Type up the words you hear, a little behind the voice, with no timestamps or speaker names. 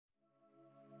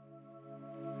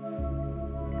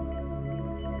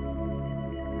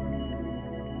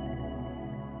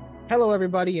Hello,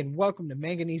 everybody, and welcome to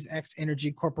Manganese X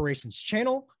Energy Corporation's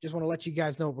channel. Just want to let you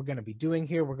guys know what we're going to be doing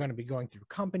here. We're going to be going through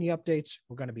company updates.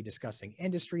 We're going to be discussing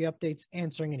industry updates,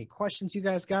 answering any questions you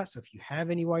guys got. So if you have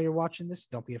any while you're watching this,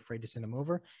 don't be afraid to send them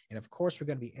over. And of course, we're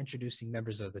going to be introducing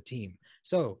members of the team.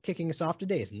 So kicking us off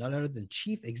today is none other than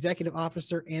Chief Executive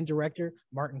Officer and Director,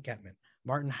 Martin Kepman.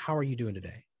 Martin, how are you doing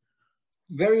today?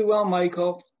 Very well,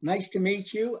 Michael. Nice to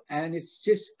meet you. And it's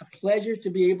just a pleasure to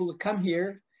be able to come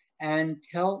here and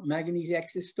tell Manganese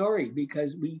X's story,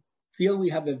 because we feel we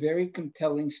have a very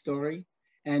compelling story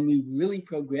and we've really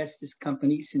progressed this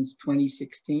company since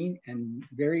 2016 and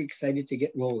very excited to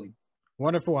get rolling.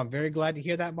 Wonderful. I'm very glad to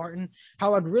hear that, Martin.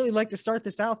 How I'd really like to start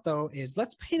this out, though, is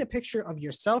let's paint a picture of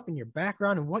yourself and your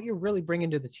background and what you're really bringing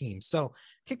to the team. So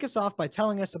kick us off by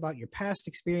telling us about your past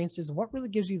experiences and what really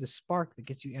gives you the spark that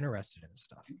gets you interested in this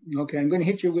stuff. Okay, I'm going to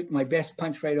hit you with my best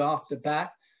punch right off the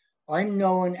bat. I'm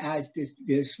known as this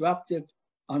disruptive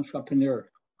entrepreneur.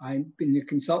 I've been a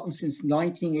consultant since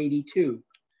 1982.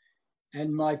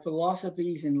 And my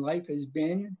philosophies in life has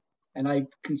been, and I've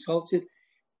consulted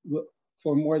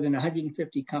for more than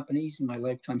 150 companies in my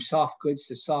lifetime, soft goods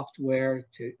to software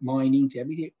to mining to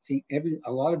everything,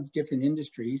 a lot of different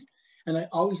industries. And I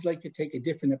always like to take a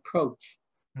different approach,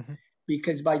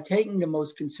 because by taking the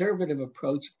most conservative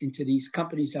approach into these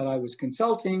companies that I was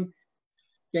consulting,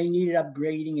 they needed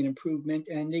upgrading and improvement,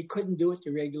 and they couldn't do it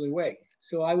the regular way.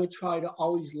 So I would try to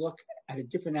always look at a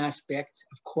different aspect,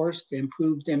 of course, to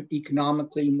improve them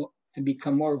economically and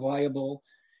become more viable.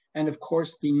 And of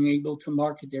course, being able to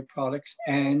market their products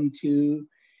and to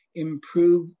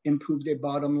improve their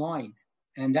bottom line.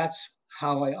 And that's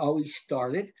how I always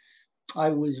started. I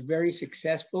was very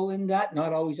successful in that,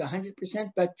 not always 100%,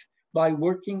 but by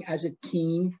working as a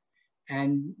team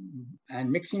and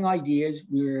mixing ideas,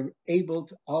 we were able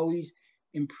to always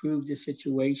improve the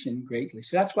situation greatly.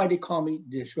 So that's why they call me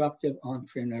disruptive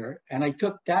entrepreneur. And I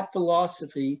took that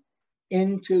philosophy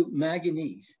into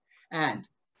Manganese. And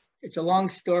it's a long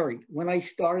story. When I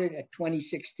started at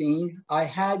 2016, I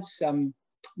had some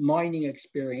mining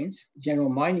experience, general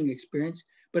mining experience,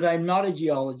 but I'm not a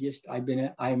geologist. I'm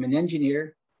an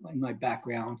engineer in my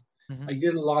background. I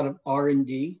did a lot of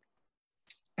R&D.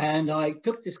 And I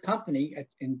took this company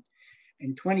in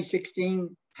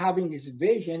 2016 having this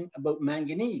vision about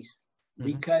manganese,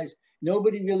 because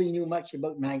nobody really knew much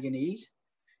about manganese.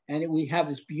 And we have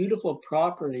this beautiful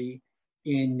property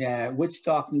in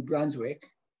Woodstock, New Brunswick.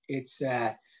 It's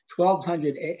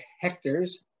 1,200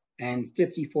 hectares and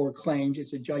 54 claims.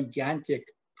 It's a gigantic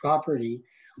property,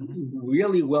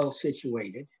 really well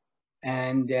situated,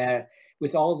 and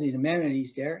with all the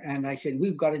amenities there. And I said,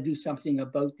 we've got to do something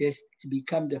about this to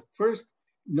become the first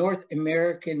North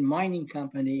American mining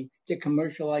company to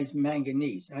commercialize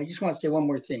manganese. And I just want to say one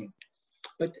more thing.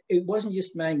 But it wasn't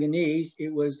just manganese.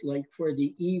 It was like for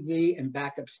the EV and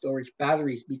backup storage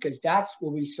batteries, because that's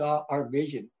where we saw our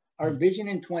vision. Our vision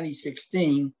in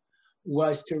 2016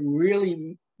 was to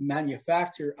really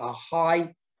manufacture a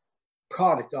high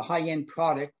product, a high-end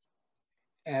product.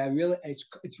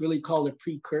 It's really called a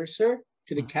precursor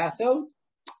to the cathode,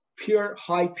 pure,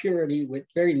 high purity with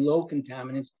very low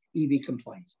contaminants, EV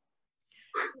compliance.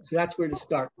 So that's where the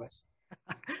start was.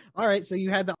 All right, so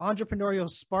you had the entrepreneurial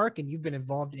spark and you've been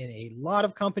involved in a lot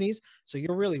of companies. So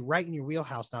you're really right in your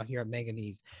wheelhouse now here at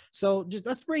Manganese. So just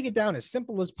let's break it down as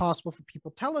simple as possible for people.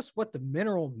 Tell us what the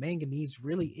mineral manganese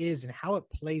really is and how it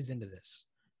plays into this.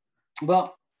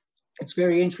 Well, it's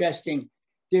very interesting.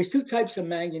 There's two types of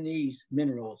manganese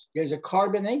minerals. There's a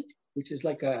carbonate, which is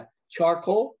like a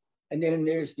charcoal, and then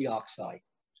there's the oxide.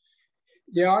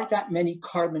 There aren't that many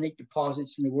carbonate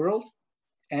deposits in the world,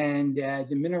 and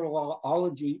the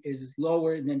mineralogy is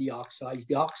lower than the oxides.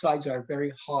 The oxides are a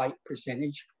very high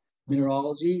percentage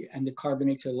mineralogy, and the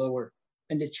carbonates are lower.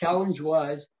 And the challenge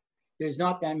was there's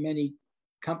not that many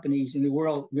companies in the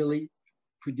world really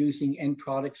producing end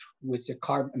products with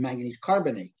the manganese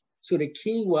carbonate. So the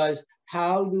key was,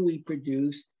 how do we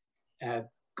produce a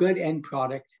good end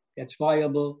product that's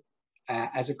viable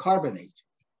as a carbonate?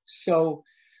 So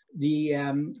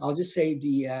I'll just say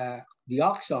the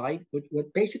oxide,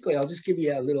 what basically, I'll just give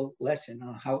you a little lesson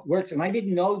on how it works. And I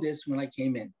didn't know this when I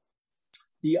came in.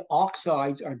 The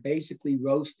oxides are basically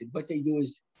roasted. What they do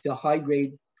is the high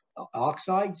grade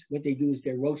oxides, what they do is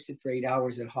they're roasted for 8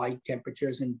 hours at high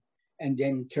temperatures and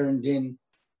then turned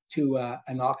into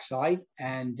an oxide.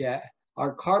 And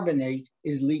our carbonate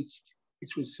is leached.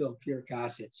 It's with sulfuric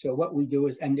acid. So what we do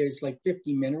is, and there's like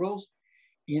 50 minerals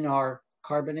in our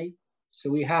carbonate. So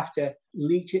we have to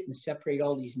leach it and separate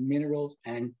all these minerals,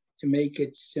 and to make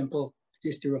it simple,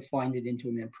 just to refine it into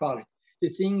an end product. The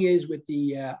thing is with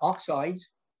the oxides,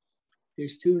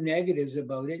 there's two negatives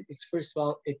about it. It's first of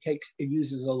all, it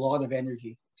uses a lot of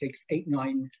energy. It takes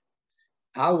 8-9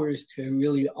 hours to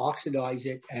really oxidize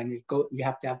it, and you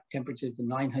have to have temperatures of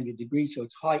 900 degrees, so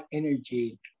it's high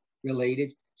energy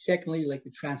related. Secondly, like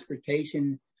the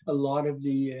transportation, a lot of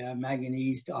the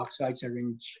manganese oxides are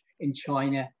in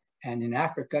China and in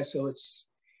Africa, so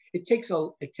it takes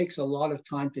a lot of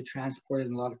time to transport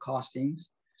and a lot of costings.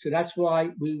 So that's why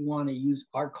we want to use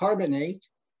our carbonate,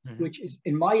 which is,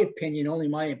 in my opinion, only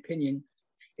my opinion,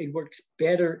 it works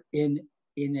better in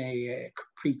a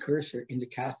precursor in the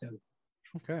cathode.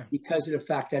 Okay. Because of the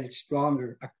fact that it's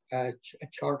stronger. A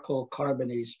charcoal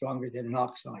carbonate is stronger than an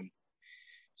oxide.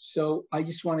 So I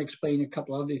just want to explain a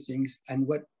couple other things and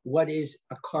what is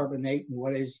a carbonate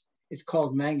and it's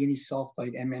called manganese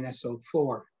sulfide,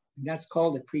 MnSO4. And that's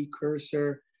called a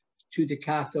precursor to the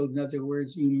cathode. In other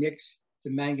words, you mix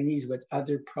the manganese with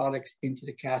other products into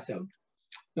the cathode.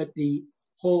 But the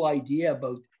whole idea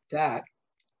about that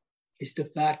is the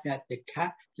fact that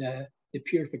the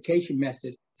purification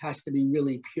method has to be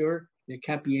really pure. There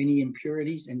can't be any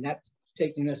impurities, and that's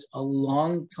taken us a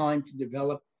long time to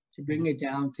develop to bring it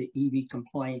down to EV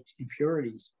compliant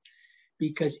impurities.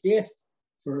 Because if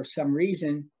for some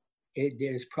reason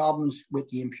there's problems with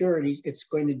the impurities, it's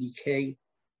going to decay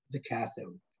the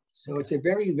cathode. So it's a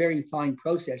very, very fine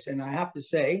process. And I have to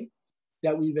say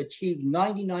that we've achieved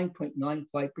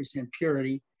 99.95%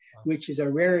 purity, which is a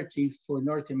rarity for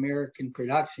North American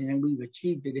production. And we've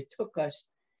achieved it. It took us,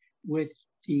 with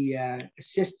the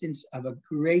assistance of a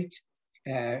great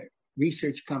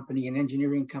research company, an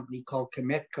engineering company called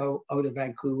Cametco out of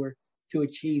Vancouver, to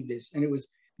achieve this. And it was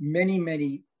many,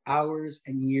 many hours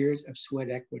and years of sweat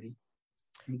equity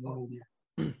involved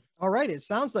there. All right. It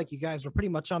sounds like you guys were pretty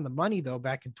much on the money, though,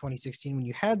 back in 2016 when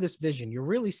you had this vision. You're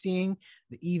really seeing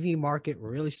the EV market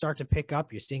really start to pick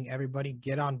up. You're seeing everybody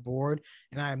get on board.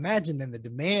 And I imagine then the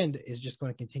demand is just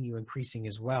going to continue increasing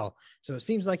as well. So it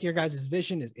seems like your guys'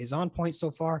 vision is on point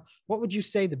so far. What would you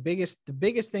say the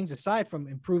biggest things, aside from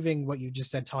improving what you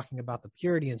just said, talking about the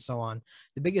purity and so on,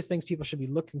 the biggest things people should be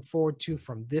looking forward to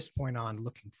from this point on,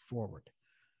 looking forward?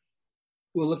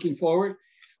 Well, looking forward,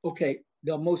 okay.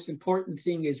 The most important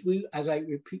thing is as I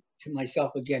repeat to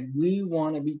myself again, we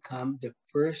want to become the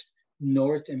first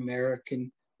North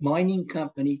American mining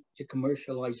company to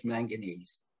commercialize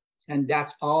manganese. And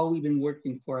that's all we've been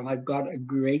working for. And I've got a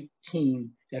great team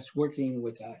that's working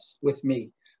with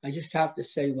me. I just have to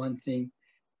say one thing.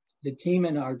 The team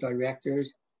and our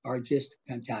directors are just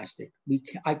fantastic.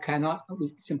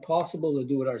 It's impossible to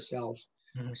do it ourselves.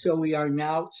 Mm-hmm. So we are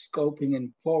now scoping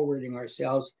and forwarding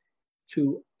ourselves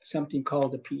to something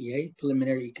called the PEA,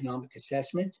 Preliminary Economic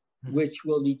Assessment, which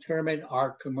will determine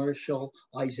our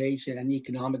commercialization and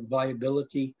economic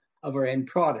viability of our end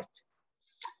product.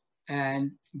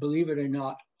 And believe it or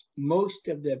not, most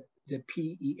of the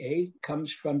PEA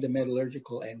comes from the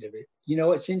metallurgical end of it. You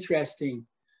know, it's interesting.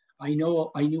 I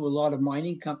knew a lot of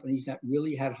mining companies that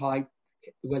really had high,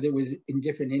 whether it was in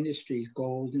different industries,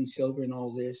 gold and silver and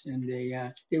all this, and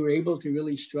they were able to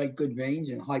really strike good veins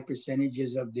and high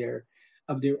percentages of their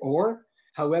ore.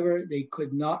 However, they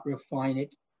could not refine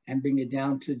it and bring it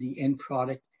down to the end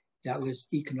product that was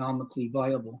economically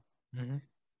viable. Mm-hmm.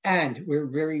 And we're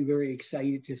very, very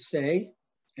excited to say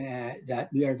that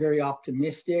we are very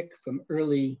optimistic from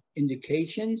early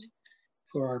indications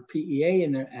for our PEA,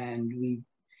 and we,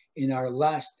 in our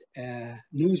last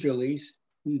news release,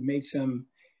 we've made some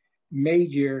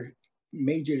major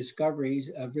discoveries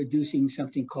of reducing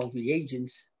something called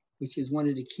reagents, which is one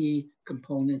of the key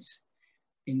components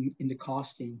in the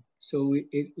costing. So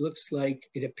it looks like,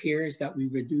 it appears that we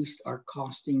reduced our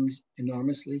costings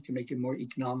enormously to make it more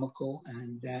economical,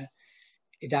 and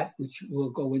that which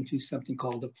will go into something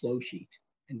called the flow sheet.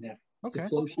 And the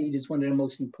flow sheet is one of the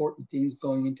most important things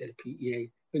going into the PEA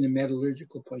from the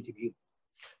metallurgical point of view.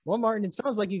 Well, Martin, it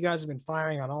sounds like you guys have been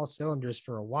firing on all cylinders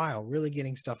for a while, really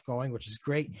getting stuff going, which is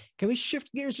great. Can we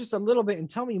shift gears just a little bit and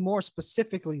tell me more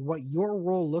specifically what your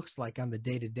role looks like on the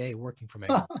day-to-day working for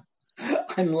Manganese?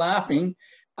 I'm laughing.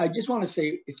 I just want to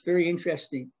say it's very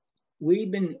interesting.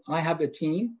 I have a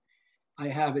team. I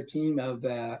have a team of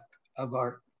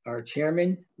our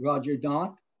chairman, Roger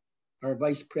Daunt, our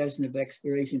vice president of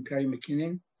exploration, Perry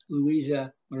McKinnon,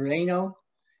 Louisa Moreno,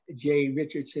 Jay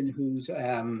Richardson, who's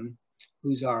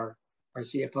our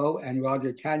CFO, and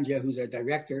Roger Tanja, who's our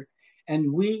director.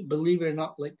 And we, believe it or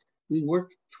not, we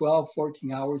work 12,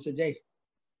 14 hours a day,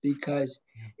 because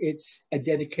it's a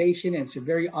dedication and it's a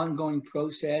very ongoing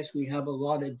process. We have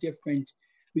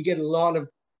we get a lot of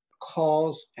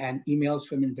calls and emails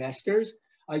from investors.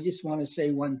 I just want to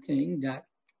say one thing,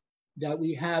 that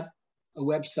we have a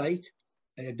website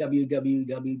at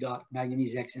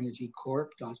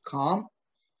www.manganesexenergycorp.com.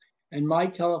 And my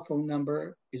telephone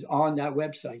number is on that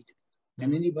website.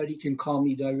 And anybody can call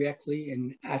me directly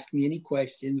and ask me any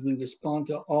questions. We respond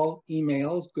to all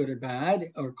emails, good or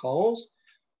bad, or calls.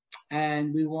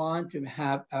 And we want to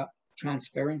have a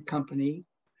transparent company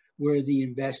where the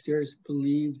investors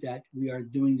believe that we are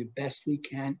doing the best we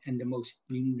can and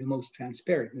being the most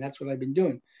transparent. And that's what I've been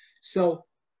doing. So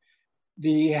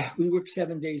we work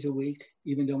 7 days a week,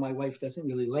 even though my wife doesn't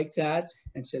really like that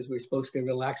and says we're supposed to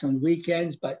relax on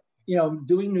weekends. But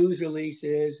doing news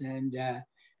releases and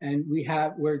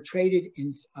we're traded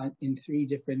in three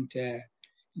different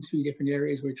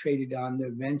areas. We're traded on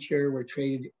the venture, we're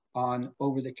traded on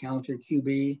over-the-counter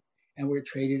QB, and we're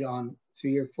traded on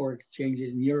 3 or 4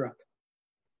 exchanges in Europe.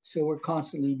 So we're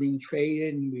constantly being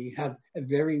traded, and we have a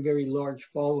very, very large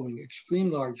following,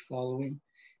 extreme large following,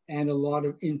 and a lot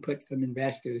of input from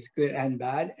investors, good and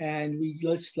bad. And we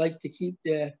just like to keep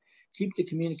the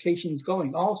communications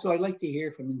going. Also, I like to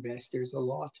hear from investors a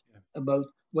lot about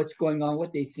what's going on,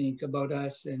 what they think about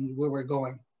us, and where we're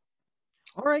going.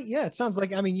 All right. Yeah. It sounds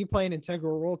like, you play an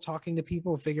integral role talking to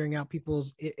people, figuring out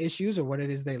people's issues or what it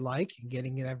is they like, and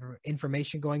getting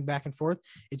information going back and forth.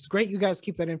 It's great you guys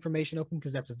keep that information open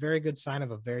because that's a very good sign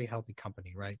of a very healthy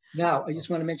company, right? Now, I just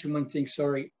want to mention one thing.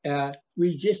 Sorry.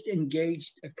 We just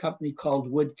engaged a company called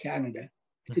Wood Canada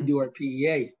to do our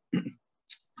PEA.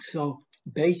 So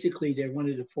basically, they're one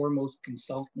of the foremost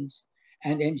consultants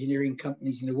and engineering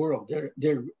companies in the world.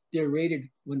 They're rated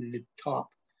one of the top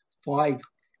 5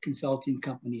 consulting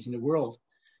companies in the world.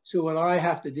 So what I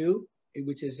have to do,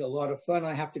 which is a lot of fun,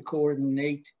 I have to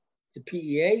coordinate the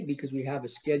PEA because we have a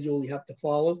schedule we have to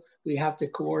follow. We have to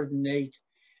coordinate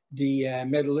the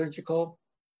metallurgical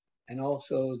and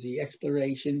also the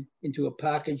exploration into a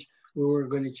package where we're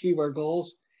going to achieve our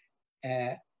goals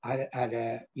on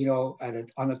a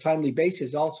timely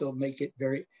basis. Also make it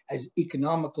very as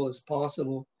economical as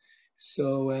possible.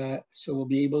 So we'll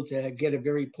be able to get a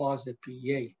very positive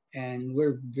PEA. And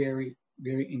we're very,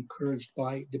 very encouraged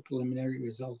by the preliminary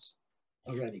results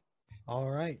already.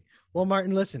 All right. Well,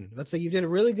 Martin, listen, let's say you did a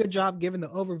really good job giving the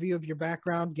overview of your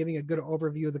background, giving a good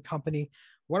overview of the company.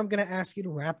 What I'm going to ask you to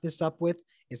wrap this up with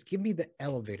is give me the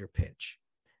elevator pitch.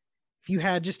 If you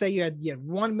had, just say you had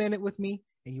 1 minute with me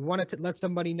and you wanted to let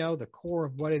somebody know the core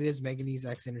of what it is Manganese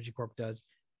X Energy Corp does,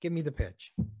 give me the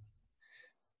pitch.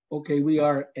 Okay, we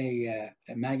are a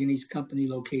manganese company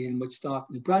located in Woodstock,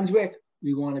 New Brunswick.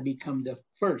 We want to become the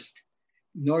first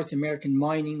North American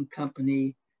mining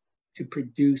company to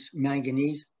produce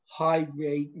manganese,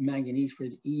 high-grade manganese for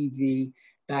the EV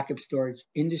backup storage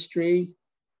industry.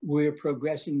 We're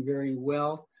progressing very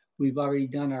well. We've already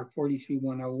done our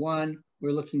 43-101.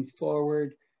 We're looking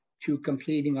forward to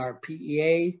completing our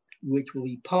PEA, which will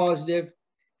be positive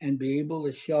and be able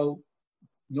to show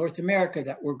North America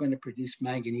that we're going to produce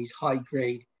manganese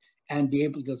high-grade and be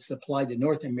able to supply the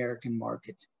North American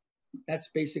market. That's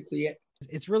basically it.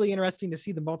 It's really interesting to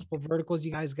see the multiple verticals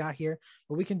you guys got here,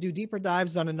 but we can do deeper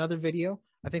dives on another video.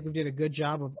 I think we did a good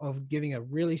job of giving a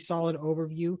really solid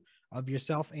overview of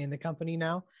yourself and the company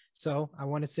now. So I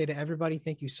want to say to everybody,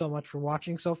 thank you so much for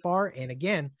watching so far. And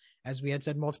again, as we had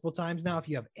said multiple times now, if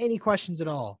you have any questions at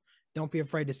all, don't be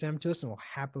afraid to send them to us and we'll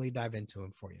happily dive into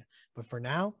them for you. But for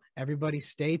now, everybody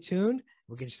stay tuned.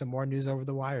 We'll get you some more news over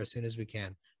the wire as soon as we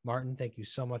can. Martin, thank you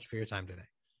so much for your time today.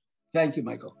 Thank you,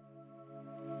 Michael.